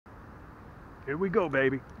Here we go,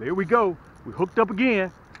 baby. There we go. We hooked up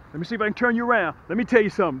again. Let me see if I can turn you around. Let me tell you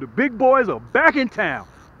something. The big boys are back in town.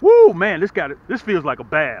 Woo, man, this feels like a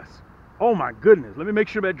bass. Oh my goodness. Let me make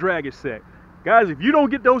sure that drag is set. Guys, if you don't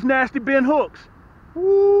get those nasty bend hooks,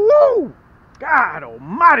 woo! God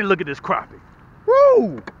almighty, look at this crappie.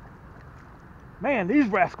 Woo! Man, these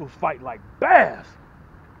rascals fight like bass.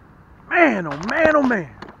 Man, oh man, oh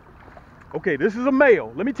man. Okay, this is a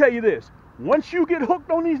male. Let me tell you this. Once you get hooked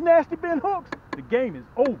on these nasty bend hooks, the game is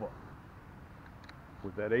over.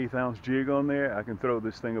 With that 1/8 ounce jig on there, I can throw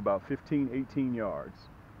this thing about 15, 18 yards.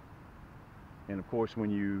 And of course, when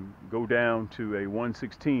you go down to a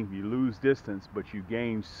 1/16, you lose distance, but you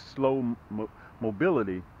gain slow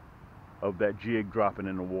mobility of that jig dropping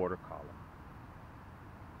in the water column.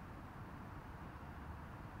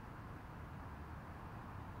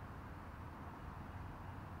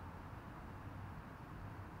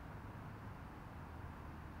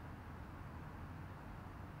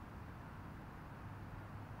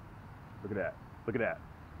 Look at that. Look at that.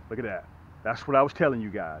 Look at that. That's what I was telling you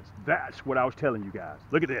guys. That's what I was telling you guys.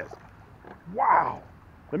 Look at this. Wow.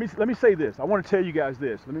 Let me say this. I want to tell you guys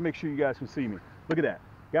this. Let me make sure you guys can see me. Look at that.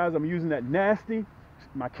 Guys, I'm using that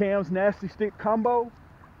my Cam's nasty stick combo.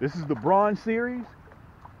 This is the bronze series.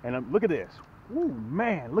 And look at this. Ooh,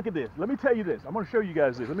 man, look at this. Let me tell you this. I'm going to show you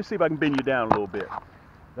guys this. Let me see if I can bend you down a little bit.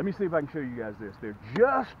 Let me see if I can show you guys this. They're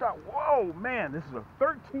just, whoa, man, this is a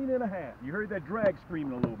 13.5. You heard that drag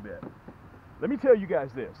screaming a little bit. Let me tell you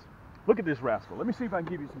guys this. Look at this rascal. Let me see if I can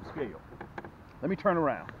give you some scale. Let me turn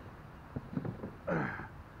around.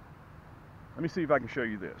 Let me see if I can show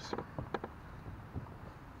you this.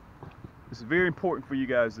 This is very important for you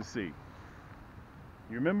guys to see.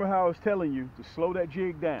 You remember how I was telling you to slow that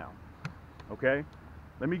jig down, okay?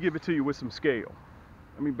 Let me give it to you with some scale.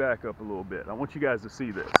 Let me back up a little bit. I want you guys to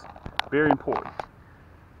see this. Very important.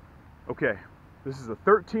 Okay, this is a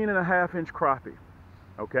 13.5-inch crappie,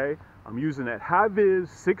 okay? I'm using that high-vis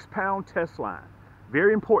 6-pound test line.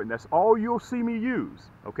 Very important. That's all you'll see me use,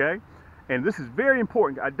 okay? And this is very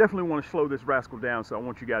important. I definitely want to slow this rascal down, so I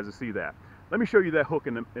want you guys to see that. Let me show you that hook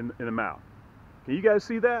in the mouth. Can you guys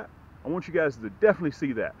see that? I want you guys to definitely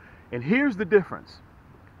see that. And here's the difference.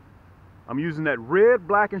 I'm using that red,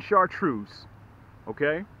 black, and chartreuse,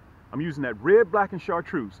 okay? I'm using that red, black, and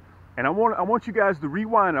chartreuse. And I want you guys to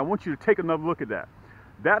rewind. I want you to take another look at that.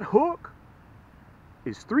 That hook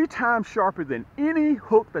is 3 times sharper than any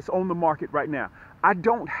hook that's on the market right now. I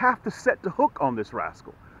don't have to set the hook on this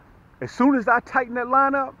rascal. As soon as I tighten that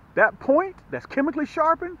line up, that point that's chemically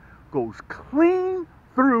sharpened goes clean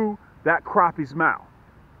through that crappie's mouth.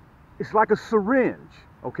 It's like a syringe,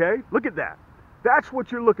 okay? Look at that. That's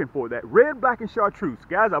what you're looking for, that red, black, and chartreuse.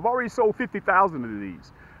 Guys, I've already sold 50,000 of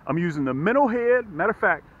these. I'm using the minnow head. Matter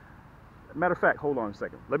of fact, hold on a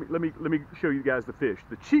second. Let me show you guys the fish.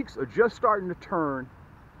 The cheeks are just starting to turn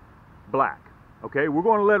black, okay? We're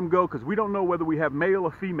going to let them go because we don't know whether we have male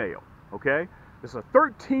or female, okay? It's a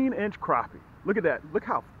 13-inch crappie. Look at that. Look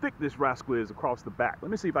how thick this rascal is across the back. Let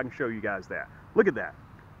me see if I can show you guys that. Look at that.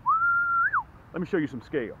 Let me show you some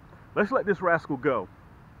scale. Let's let this rascal go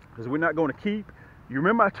because we're not going to keep. You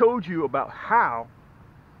remember I told you about how.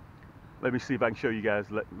 Let me see if I can show you guys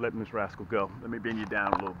letting this rascal go. Let me bend you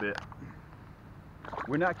down a little bit.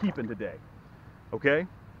 We're not keeping today, okay?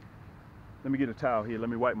 Let me get a towel here. Let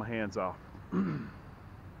me wipe my hands off. Let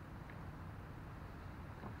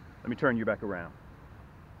me turn you back around.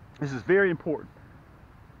 This is very important.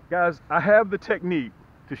 Guys, I have the technique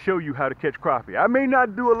to show you how to catch crappie. I may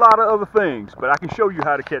not do a lot of other things, but I can show you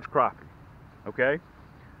how to catch crappie, okay?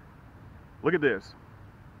 Look at this.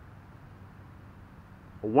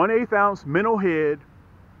 A 1/8 ounce minnow head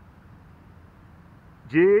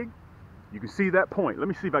jig. You can see that point. Let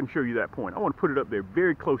me see if I can show you that point. I want to put it up there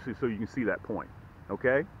very closely so you can see that point,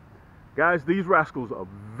 okay? Guys, these rascals are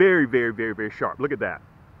very, very, very, very sharp. Look at that.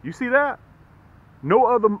 You see that? No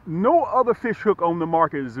other fish hook on the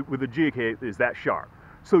market with a jig head is that sharp.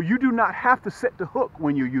 So you do not have to set the hook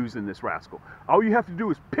when you're using this rascal. All you have to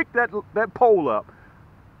do is pick that pole up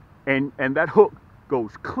and that hook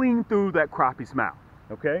goes clean through that crappie's mouth,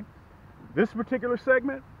 okay? This particular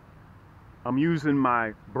segment, I'm using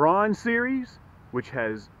my bronze series, which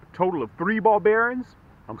has a total of 3 ball bearings.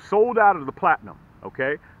 I'm sold out of the platinum,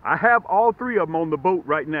 okay? I have all 3 of them on the boat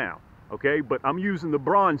right now, okay? But I'm using the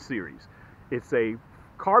bronze series. It's a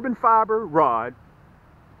carbon fiber rod,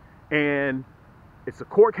 and it's a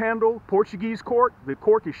cork handle, Portuguese cork. The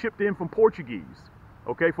cork is shipped in from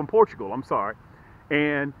from Portugal, I'm sorry.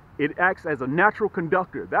 And it acts as a natural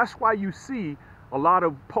conductor. That's why you see a lot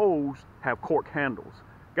of poles have cork handles.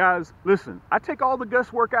 Guys, listen, I take all the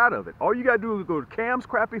guesswork out of it. All you gotta do is go to Cam's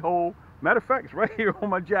Crappie Hole. Matter of fact, it's right here on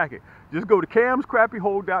my jacket. Just go to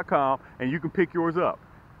camscrappiehole.com and you can pick yours up.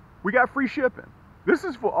 We got free shipping. This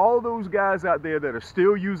is for all those guys out there that are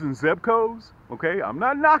still using Zebcos, okay? I'm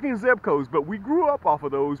not knocking Zebcos, but we grew up off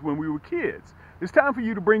of those when we were kids. It's time for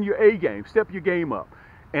you to bring your A game, step your game up.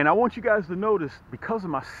 And I want you guys to notice, because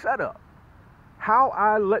of my setup, how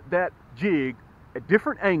I let that jig at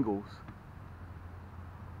different angles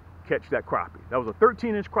catch that crappie. That was a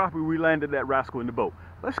 13-inch crappie. We landed that rascal in the boat.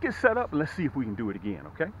 Let's get set up and let's see if we can do it again,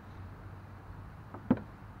 okay?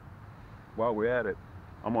 While we're at it,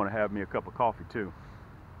 I'm gonna have me a cup of coffee too.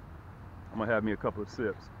 I'm gonna have me a couple of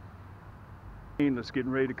sips. That's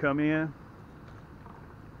getting ready to come in.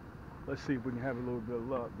 Let's see if we can have a little bit of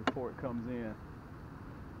luck before it comes in.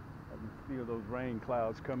 I can feel those rain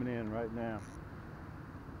clouds coming in right now.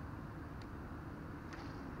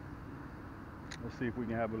 Let's see if we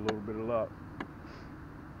can have a little bit of luck.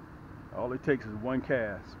 All it takes is one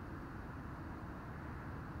cast.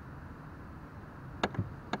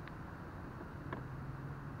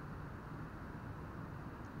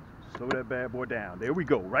 Slow that bad boy down. There we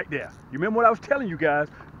go, right there. You remember what I was telling you guys?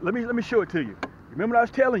 Let me show it to you. You remember what I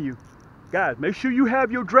was telling you? Guys, make sure you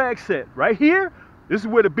have your drag set right here. This is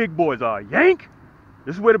where the big boys are. Yank!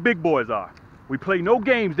 This is where the big boys are. We play no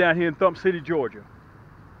games down here in Thump City, Georgia.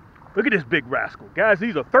 Look at this big rascal. Guys,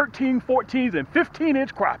 these are 13, 14s, and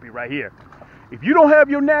 15-inch crappie right here. If you don't have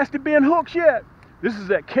your nasty bin hooks yet, this is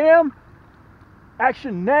that Cam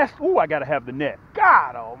Action Nasty. Ooh, I gotta have the net.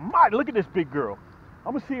 God almighty, look at this big girl.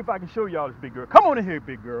 I'm gonna see if I can show y'all this big girl. Come on in here,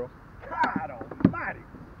 big girl. God almighty.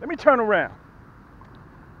 Let me turn around.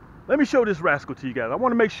 Let me show this rascal to you guys. I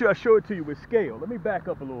wanna make sure I show it to you with scale. Let me back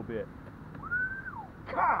up a little bit.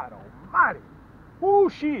 God almighty. Ooh,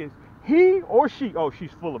 she is. He or she, oh, she's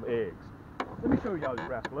full of eggs. Let me show y'all this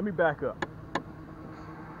rascal. Let me back up.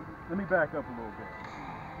 Let me back up a little bit.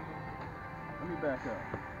 Let me back up.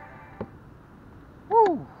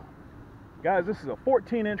 Woo! Guys, this is a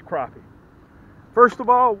 14-inch crappie. First of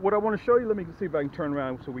all, what I want to show you, let me see if I can turn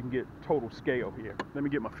around so we can get total scale here. Let me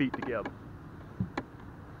get my feet together.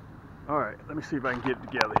 All right, let me see if I can get it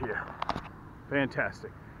together here.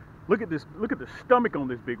 Fantastic. Look at this, look at the stomach on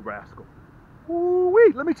this big rascal.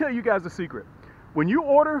 Ooh-wee. Let me tell you guys a secret. When you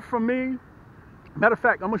order from me, matter of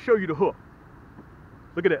fact, I'm gonna show you the hook.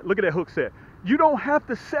 Look at that hook set. You don't have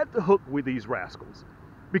to set the hook with these rascals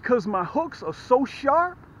because my hooks are so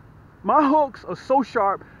sharp. My hooks are so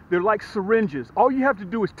sharp, they're like syringes. All you have to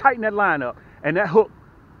do is tighten that line up and that hook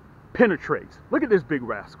penetrates. Look at this big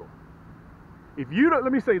rascal. If you don't,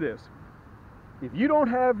 let me say this. If you don't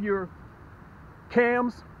have your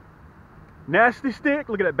Cam's Nasty Stick,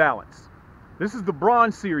 look at that balance. This is the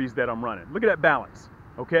bronze series that I'm running. Look at that balance,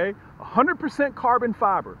 okay? 100% carbon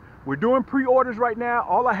fiber. We're doing pre-orders right now.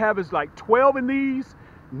 All I have is like 12 in these,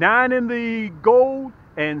 9 in the gold,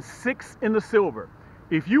 and 6 in the silver.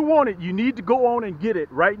 If you want it, you need to go on and get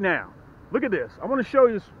it right now. Look at this. I want to show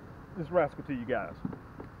you this rascal to you guys.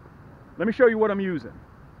 Let me show you what I'm using.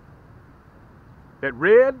 That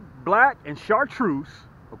red, black, and chartreuse,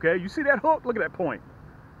 okay? You see that hook? Look at that point.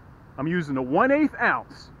 I'm using a 1/8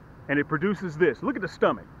 ounce. And it produces this. Look at the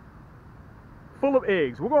stomach. Full of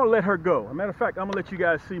eggs. We're going to let her go. As a matter of fact, I'm going to let you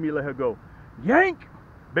guys see me let her go. Yank!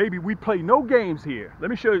 Baby, we play no games here. Let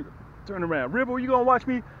me show you. Turn around. River, you going to watch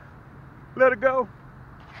me let her go?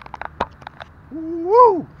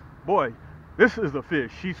 Woo! Boy, this is a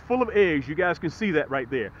fish. She's full of eggs. You guys can see that right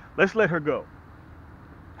there. Let's let her go.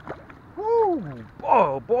 Woo!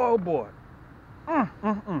 Boy, boy, boy.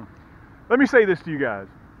 Let me say this to you guys.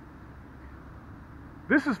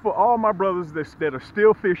 This is for all my brothers that are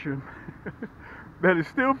still fishing, that is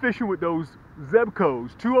still fishing with those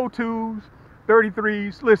Zebcos, 202s,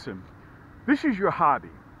 33s. Listen, this is your hobby.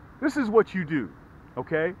 This is what you do,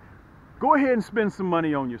 okay? Go ahead and spend some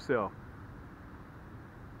money on yourself.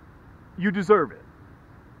 You deserve it.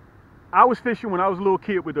 I was fishing when I was a little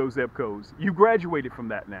kid with those Zebcos. You graduated from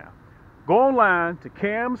that now. Go online to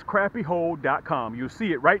camscrappiehole.com. You'll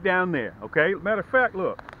see it right down there, okay? Matter of fact,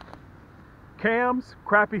 look.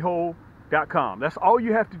 camscrappiehole.com. That's all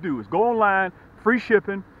you have to do is go online, free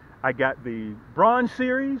shipping. I got the bronze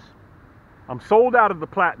series. I'm sold out of the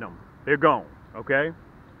platinum. They're gone, okay?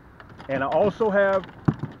 And I also have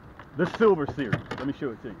the silver series. Let me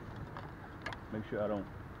show it to you. Make sure I don't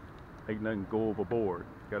make nothing go overboard.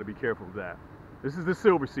 Got to be careful of that. This is the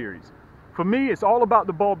silver series. For me, it's all about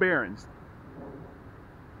the ball bearings.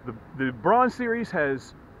 The bronze series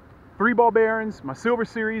has 3 ball bearings. My silver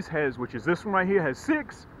series has, which is this one right here, has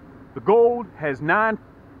 6. The gold has 9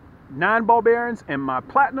 ball bearings, and my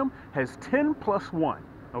platinum has 10 plus 1.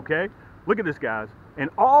 Okay, look at this, guys. And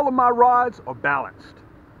all of my rods are balanced.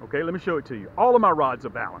 Okay, let me show it to you. All of my rods are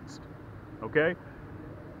balanced. Okay,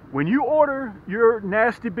 when you order your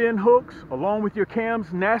nasty bend hooks along with your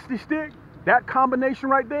Cam's nasty stick, that combination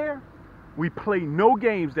right there, we play no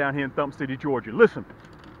games down here in Thump City, Georgia. Listen,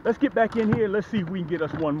 let's get back in here. Let's see if we can get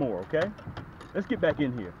us one more. Okay, let's get back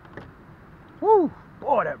in here. Woo,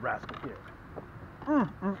 boy, that rascal hit.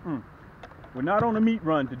 We're not on a meat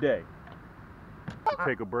run today.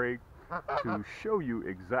 Take a break to show you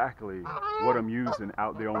exactly what I'm using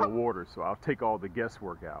out there on the water, so I'll take all the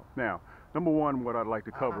guesswork out. Now, number one, what I'd like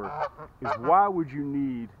to cover is why would you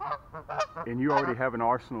need, and you already have an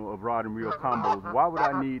arsenal of rod and reel combos, why would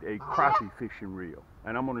I need a crappie fishing reel?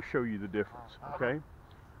 And I'm going to show you the difference, okay?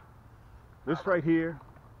 This right here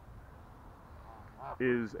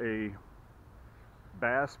is a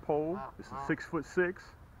bass pole. This is 6'6".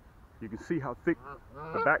 You can see how thick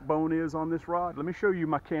the backbone is on this rod. Let me show you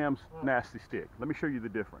my Cam's nasty stick. Let me show you the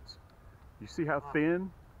difference. You see how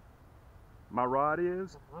thin my rod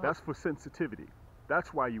is? That's for sensitivity.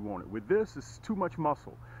 That's why you want it. With this, it's too much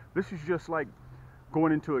muscle. This is just like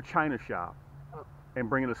going into a china shop and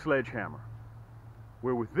bringing a sledgehammer.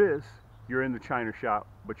 Where with this, you're in the china shop,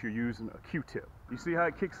 but you're using a Q-tip. You see how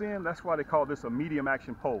it kicks in? That's why they call this a medium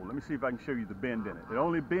action pole. Let me see if I can show you the bend in it. It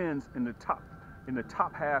only bends in the top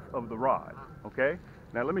half of the rod, okay?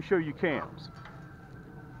 Now let me show you Cam's.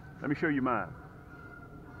 Let me show you mine.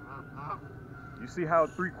 You see how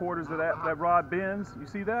 3/4 of that rod bends? You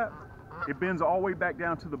see that? It bends all the way back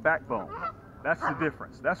down to the backbone. That's the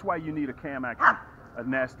difference. That's why you need a Cam action, a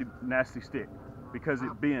nasty stick, because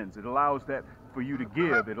it bends. It allows that for you to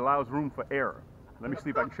give. It allows room for error. Let me see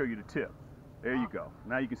if I can show you the tip. There you go.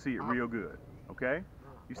 Now you can see it real good, okay?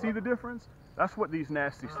 You see the difference? That's what these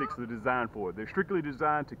nasty sticks are designed for. They're strictly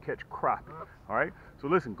designed to catch crappie, all right? So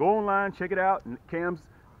listen, go online, check it out,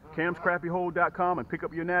 camscrappiehold.com, and pick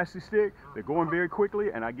up your nasty stick. They're going very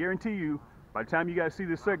quickly, and I guarantee you, by the time you guys see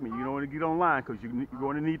this segment, you don't want to get online because you're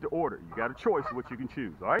going to need to order. You got a choice of what you can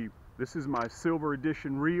choose, all right? This is my silver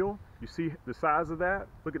edition reel. You see the size of that?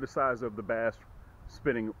 Look at the size of the bass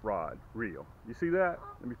spinning rod reel. You see that?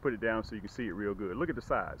 Let me put it down so you can see it real good. Look at the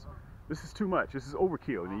size. This is too much. This is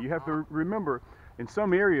overkill. And you have to remember, in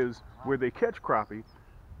some areas where they catch crappie,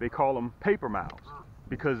 they call them paper mouths.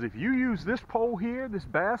 Because if you use this pole here, this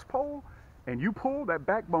bass pole, and you pull, that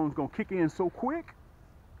backbone's going to kick in so quick,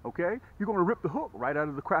 okay, you're going to rip the hook right out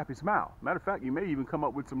of the crappie's mouth. Matter of fact, you may even come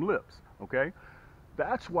up with some lips, okay?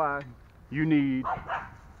 That's why you need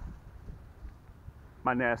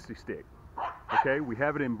my nasty stick, okay? We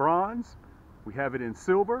have it in bronze, we have it in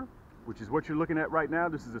silver, which is what you're looking at right now.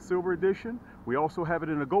 This is a silver edition. We also have it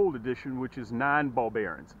in a gold edition, which is 9 ball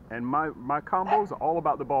bearings. And my combos are all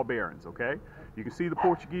about the ball bearings, okay? You can see the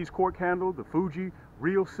Portuguese cork handle, the Fuji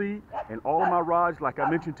reel seat, and all of my rods, like I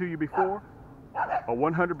mentioned to you before, are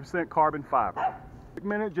 100% carbon fiber. Quick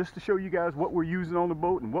minute just to show you guys what we're using on the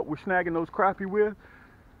boat and what we're snagging those crappie with.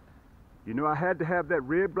 You know, I had to have that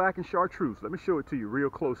red, black, and chartreuse. Let me show it to you real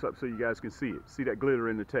close up so you guys can see it. See that glitter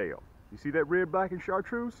in the tail? You see that red, black, and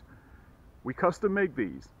chartreuse? We custom make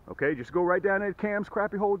these, okay? Just go right down at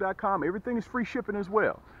camscrappiehold.com. Everything is free shipping as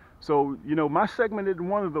well. So, you know, my segment isn't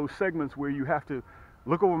one of those segments where you have to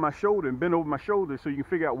look over my shoulder and bend over my shoulder so you can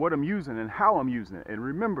figure out what I'm using and how I'm using it. And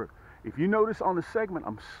remember, if you notice on the segment,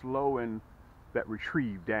 I'm slowing that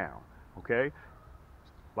retrieve down, okay?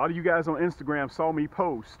 A lot of you guys on Instagram saw me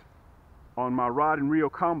post on my rod and reel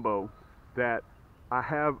combo that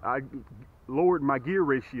I lowered my gear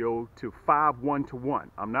ratio to 5:1 to 1.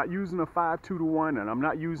 I'm not using a 5:2 to 1, and I'm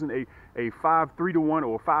not using a 5:3 to 1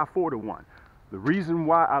 or a 5:4 to 1. The reason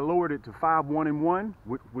why I lowered it to 5:1 and 1,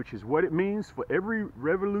 which is what it means for every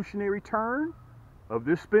revolutionary turn of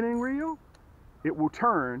this spinning reel, it will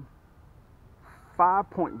turn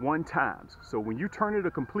 5.1 times. So when you turn it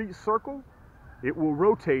a complete circle, it will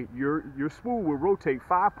rotate, your spool will rotate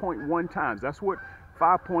 5.1 times. That's what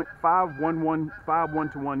 5.511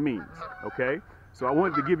 to 1 means, okay? So I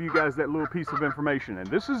wanted to give you guys that little piece of information. And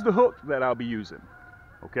this is the hook that I'll be using,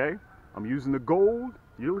 okay? I'm using the gold.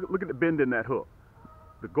 You look at the bend in that hook.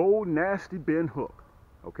 The gold nasty bend hook,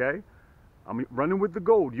 okay? I'm running with the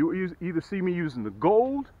gold. You'll either see me using the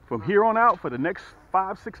gold from here on out for the next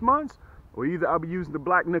 5-6 months, or either I'll be using the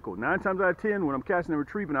black nickel. 9 times out of 10, when I'm casting and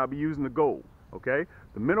retrieving, I'll be using the gold, okay?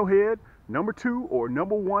 The middle head, number 2 or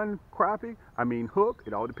number 1 crappie, hook,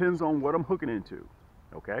 it all depends on what I'm hooking into,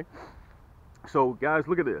 okay? So guys,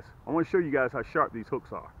 look at this. I want to show you guys how sharp these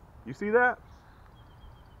hooks are. You see that?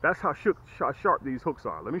 That's how sharp these hooks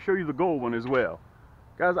are. Let me show you the gold one as well.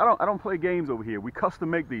 Guys, I don't play games over here. We custom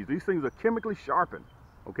make these. These things are chemically sharpened.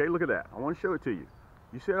 Okay, look at that. I want to show it to you.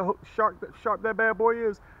 You see how sharp that bad boy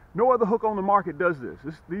is? No other hook on the market does this.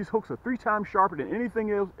 These hooks are 3 times sharper than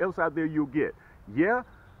anything else out there you'll get. Yeah,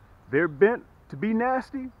 they're bent to be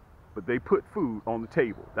nasty, but they put food on the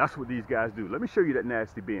table. That's what these guys do. Let me show you that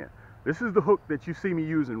nasty bend. This is the hook that you see me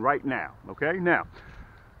using right now, okay? Now,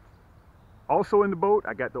 also in the boat,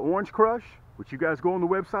 I got the Orange Crush, which you guys go on the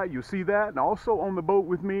website, you'll see that. And also on the boat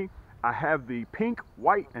with me, I have the pink,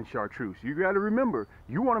 white, and chartreuse. You got to remember,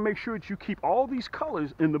 you want to make sure that you keep all these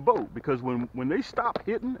colors in the boat, because when they stop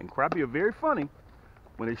hitting, and crappie are very funny,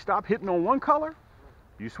 when they stop hitting on one color,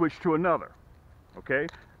 you switch to another, okay?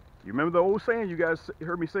 You remember the old saying you guys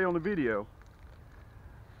heard me say on the video,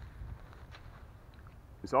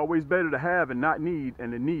 it's always better to have and not need,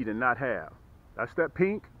 and to need and not have. That's that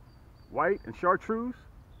pink, white, and chartreuse.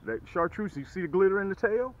 That chartreuse, you see the glitter in the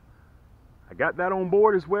tail? I got that on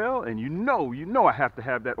board as well, and you know I have to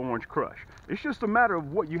have that Orange Crush. It's just a matter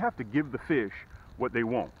of what you have to give the fish what they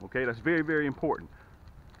want, okay? That's very, very important.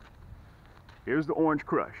 Here's the Orange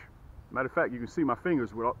Crush. Matter of fact, you can see my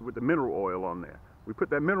fingers with the mineral oil on there. We put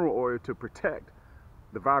that mineral oil to protect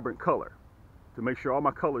the vibrant color, to make sure all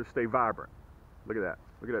my colors stay vibrant. Look at that.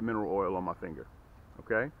 Look at that mineral oil on my finger,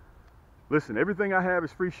 okay? Listen, everything I have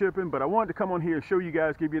is free shipping, but I wanted to come on here and show you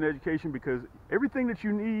guys, give you an education, because everything that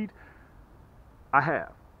you need, I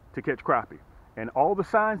have to catch crappie. And all the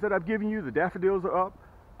signs that I've given you, the daffodils are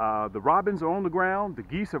up, the robins are on the ground, the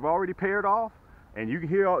geese have already paired off, and you can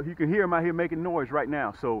hear them out here making noise right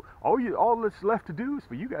now. So all that's left to do is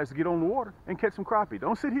for you guys to get on the water and catch some crappie.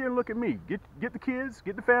 Don't sit here and look at me. Get the kids,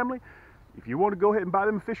 get the family. If you want to go ahead and buy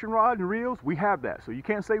them a fishing rod and reels, we have that. So you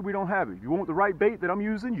can't say we don't have it. If you want the right bait that I'm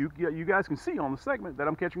using, you guys can see on the segment that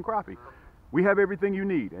I'm catching crappie. We have everything you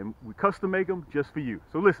need, and we custom make them just for you.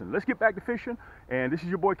 So listen, let's get back to fishing, and this is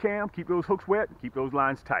your boy Cam. Keep those hooks wet and keep those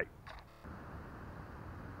lines tight.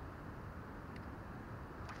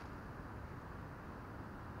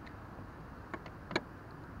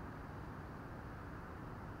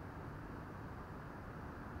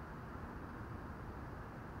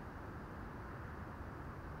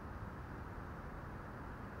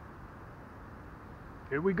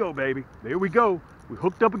 Here we go, baby. There we go. We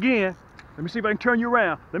hooked up again. Let me see if I can turn you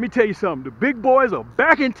around. Let me tell you something. The big boys are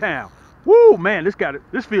back in town. Woo, man,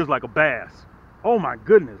 this feels like a bass. Oh my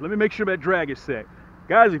goodness. Let me make sure that drag is set.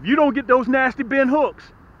 Guys, if you don't get those nasty bend hooks,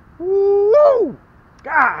 woo!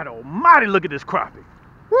 God almighty, look at this crappie.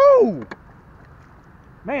 Woo!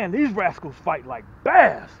 Man, these rascals fight like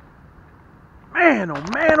bass. Man, oh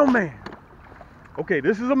man, oh man. Okay,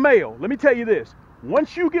 this is a male. Let me tell you this.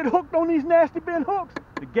 Once you get hooked on these nasty bend hooks,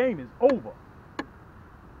 the game is over.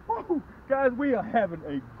 Woo! Guys, we are having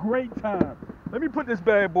a great time. Let me put this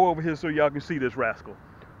bad boy over here so y'all can see this rascal.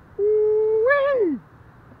 Woo-wee!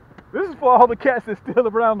 This is for all the cats that's still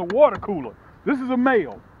around the water cooler. This is a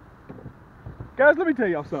male. Guys, let me tell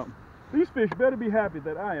y'all something. These fish better be happy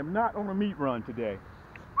that I am not on a meat run today.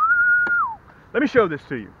 Let me show this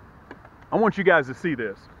to you. I want you guys to see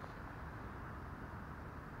this.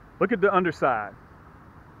 Look at the underside.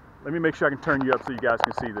 Let me make sure I can turn you up so you guys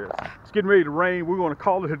can see this. It's getting ready to rain. We're going to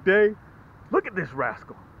call it a day. Look at this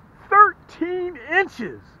rascal. 13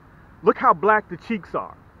 inches. Look how black the cheeks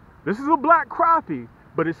are. This is a black crappie,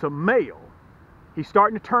 but it's a male. He's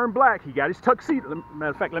starting to turn black. He got his tuxedo.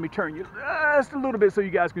 Matter of fact, let me turn you just a little bit so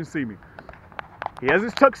you guys can see me. He has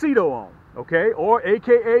his tuxedo on, okay? Or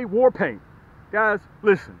AKA war paint. Guys,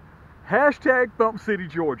 listen. Hashtag Thump City,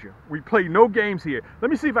 Georgia. We play no games here.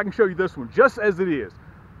 Let me see if I can show you this one just as it is.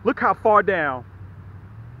 Look how far down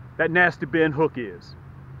that nasty bend hook is.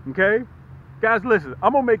 Okay? Guys, listen.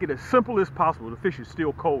 I'm going to make it as simple as possible. The fish is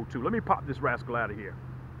still cold, too. Let me pop this rascal out of here.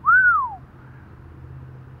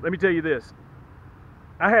 Let me tell you this.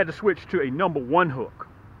 I had to switch to a #1 hook.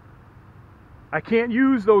 I can't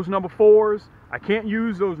use those #4s. I can't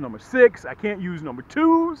use those #6. I can't use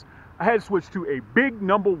 #2s. I had to switch to a big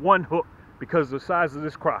 #1 hook because of the size of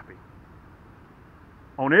this crappie.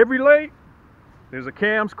 On every lake, there's a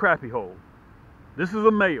Cam's crappie hole. This is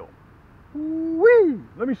a male. Whee!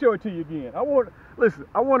 Let me show it to you again. I want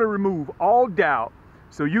to remove all doubt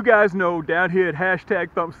so you guys know down here at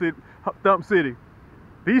hashtag Thump City,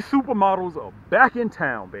 these supermodels are back in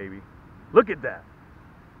town, baby. Look at that.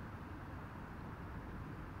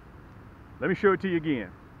 Let me show it to you again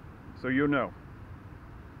so you'll know.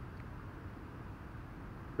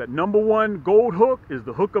 That #1 gold hook is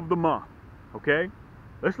the hook of the month, okay?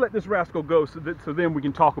 Let's let this rascal go so then we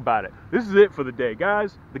can talk about it. This is it for the day.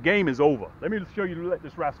 Guys, the game is over. Let me show you to let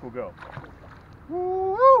this rascal go.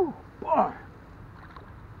 Woo! Boy.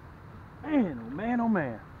 Man, oh man, oh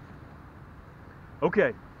man.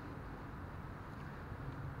 Okay.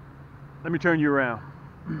 Let me turn you around.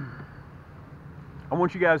 I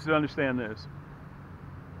want you guys to understand this.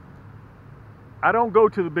 I don't go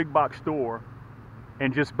to the big box store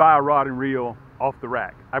and just buy a rod and reel off the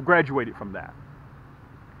rack. I've graduated from that.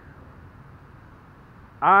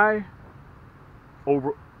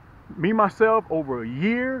 Myself, over a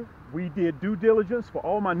year, we did due diligence for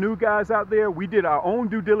all my new guys out there. We did our own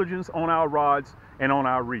due diligence on our rods and on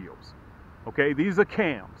our reels. Okay, these are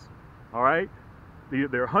cams, all right?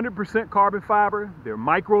 They're 100% carbon fiber. They're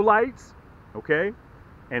micro lights, okay?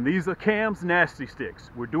 And these are Cam's Nasty Sticks.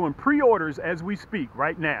 We're doing pre-orders as we speak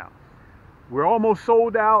right now. We're almost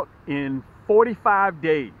sold out in 45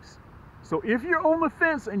 days. So if you're on the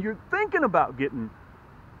fence and you're thinking about getting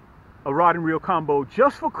a rod and reel combo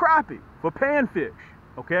just for crappie, for panfish,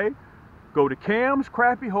 okay? Go to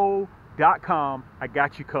camscrappiehole.com. I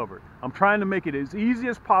got you covered. I'm trying to make it as easy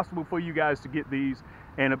as possible for you guys to get these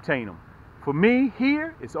and obtain them. For me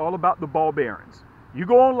here, it's all about the ball bearings. You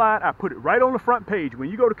go online, I put it right on the front page. When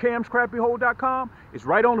you go to camscrappiehole.com, it's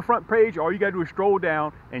right on the front page. All you gotta do is scroll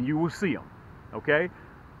down and you will see them, okay?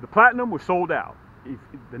 The platinum was sold out.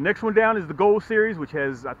 The next one down is the gold series, which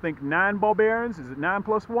has, I think, 9 ball bearings. Is it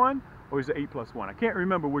 9+1 or is it 8+1? I can't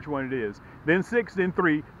remember which one it is. Then 6, then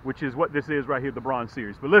 3, which is what this is right here, the bronze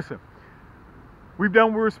series. But listen, we've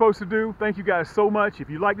done what we were supposed to do. Thank you guys so much. If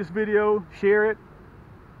you like this video, share it,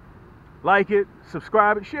 like it,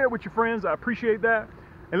 subscribe it, share it with your friends. I appreciate that.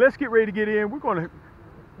 And let's get ready to get in. We're gonna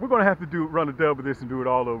have to run a dub of this and do it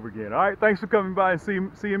all over again. All right, thanks for coming by and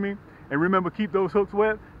seeing me. And remember, keep those hooks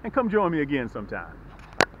wet and come join me again sometime.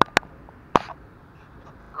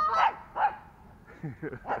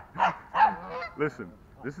 Listen,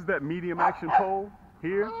 this is that medium action pole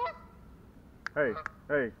here. Hey,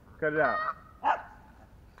 cut it out.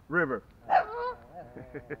 River.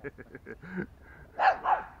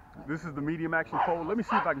 This is the medium action pole. Let me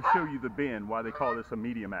see if I can show you the bend, why they call this a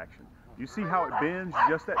medium action. You see how it bends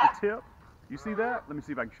just at the tip? You see that? Let me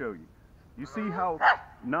see if I can show you. You see how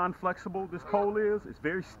non-flexible this pole is? It's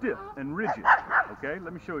very stiff and rigid. Okay,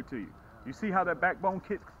 let me show it to you. You see how that backbone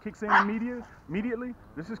kicks in immediately?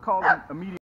 This is called a medium